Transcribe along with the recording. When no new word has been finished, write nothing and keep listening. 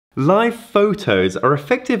Live photos are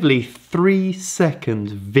effectively 3-second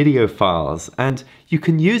video files, and you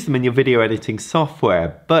can use them in your video editing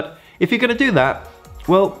software. But if you're going to do that,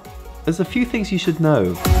 well, there's a few things you should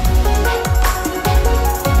know.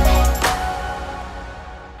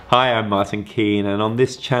 Hi, I'm Martin Keane, and on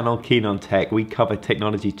this channel, Keen on Tech, we cover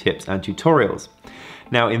technology tips and tutorials.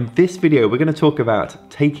 Now, in this video, we're going to talk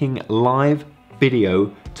about taking live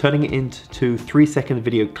video, turning it into 3-second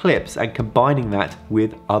video clips and combining that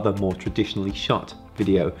with other more traditionally shot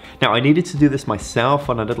video. Now, I needed to do this myself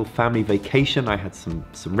on a little family vacation. I had some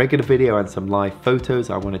regular video and some live photos.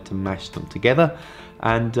 I wanted to mash them together,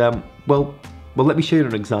 and well, let me show you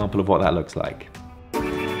an example of what that looks like.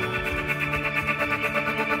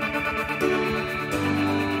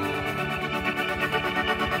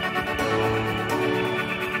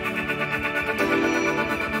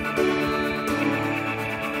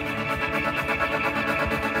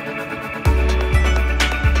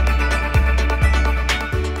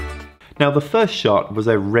 Now, the first shot was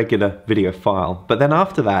a regular video file, but then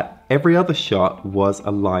after that, every other shot was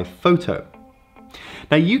a live photo.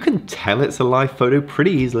 Now, you can tell it's a live photo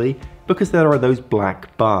pretty easily because there are those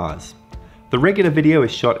black bars. The regular video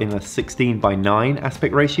is shot in a 16:9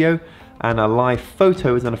 aspect ratio, and a live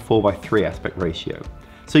photo is in a 4:3 aspect ratio.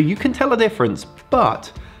 So you can tell a difference,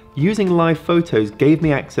 but using live photos gave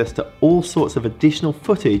me access to all sorts of additional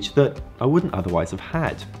footage that I wouldn't otherwise have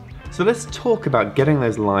had. So let's talk about getting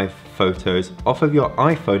those live photos off of your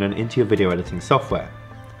iPhone and into your video editing software.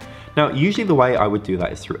 Now, usually the way I would do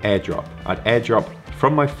that is through AirDrop. I'd AirDrop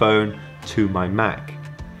from my phone to my Mac.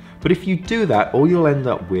 But if you do that, all you'll end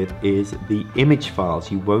up with is the image files.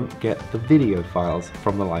 You won't get the video files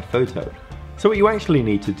from the live photo. So what you actually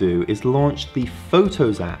need to do is launch the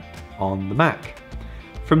Photos app on the Mac.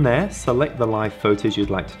 From there, select the live photos you'd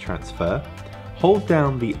like to transfer, hold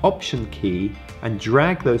down the Option key and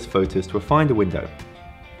drag those photos to a Finder window.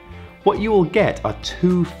 What you will get are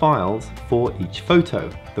two files for each photo,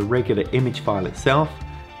 the regular image file itself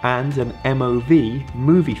and an MOV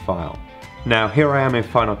movie file. Now, here I am in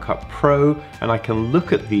Final Cut Pro, and I can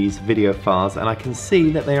look at these video files and I can see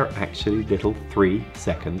that they are actually little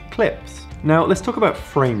 3-second clips. Now, let's talk about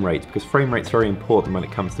frame rate, because frame rate is very important when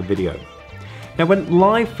it comes to video. Now, when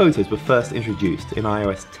live photos were first introduced in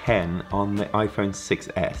iOS 10 on the iPhone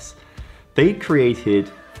 6s, they created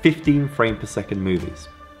 15 frame per second movies.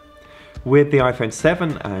 With the iPhone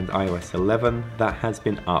 7 and iOS 11, that has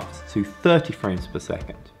been upped to 30 frames per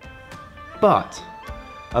second. But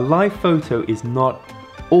a live photo is not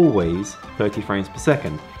always 30 frames per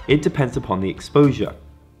second. It depends upon the exposure.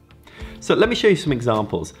 So let me show you some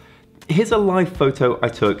examples. Here's a live photo I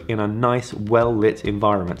took in a nice, well-lit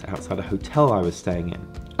environment outside a hotel I was staying in.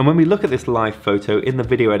 And when we look at this live photo in the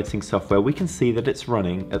video editing software, we can see that it's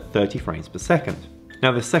running at 30 frames per second.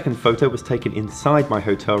 Now, the second photo was taken inside my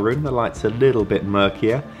hotel room. The light's a little bit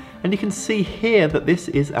murkier, and you can see here that this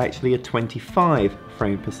is actually a 25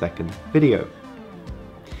 frame per second video.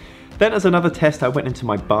 Then, as another test, I went into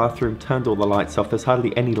my bathroom, turned all the lights off. There's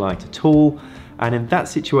hardly any light at all, and in that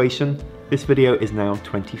situation, this video is now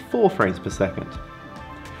 24 frames per second.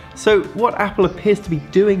 So what Apple appears to be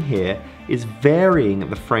doing here is varying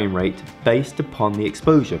the frame rate based upon the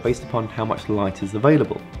exposure, based upon how much light is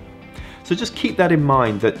available. So just keep that in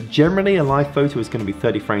mind, that generally a live photo is going to be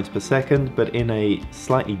 30 frames per second, but in a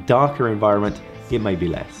slightly darker environment, it may be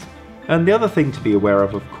less. And the other thing to be aware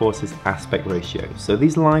of course, is aspect ratio. So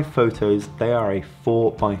these live photos, they are a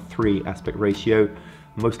 4:3 aspect ratio.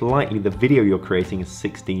 Most likely the video you're creating is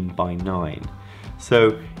 16:9.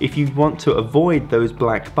 So if you want to avoid those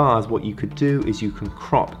black bars, what you could do is you can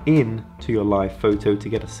crop in to your live photo to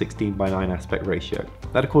get a 16:9 aspect ratio.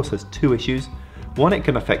 That of course has two issues. One, it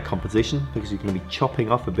can affect composition because you're going to be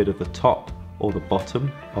chopping off a bit of the top or the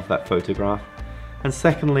bottom of that photograph. And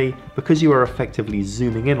secondly, because you are effectively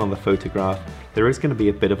zooming in on the photograph, there is going to be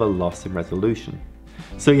a bit of a loss in resolution.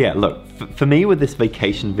 So yeah, look, for me with this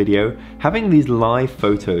vacation video, having these live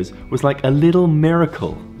photos was like a little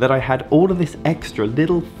miracle, that I had all of this extra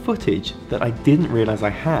little footage that I didn't realize I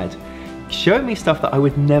had, showing me stuff that I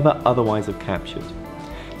would never otherwise have captured.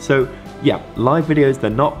 So yeah, live videos,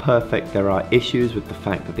 they're not perfect. There are issues with the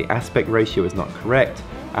fact that the aspect ratio is not correct,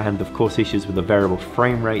 and of course issues with the variable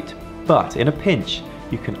frame rate. But in a pinch,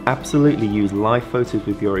 you can absolutely use live photos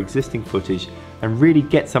with your existing footage and really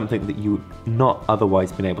get something that you would not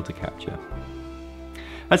otherwise been able to capture.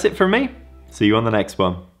 That's it from me. See you on the next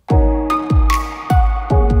one.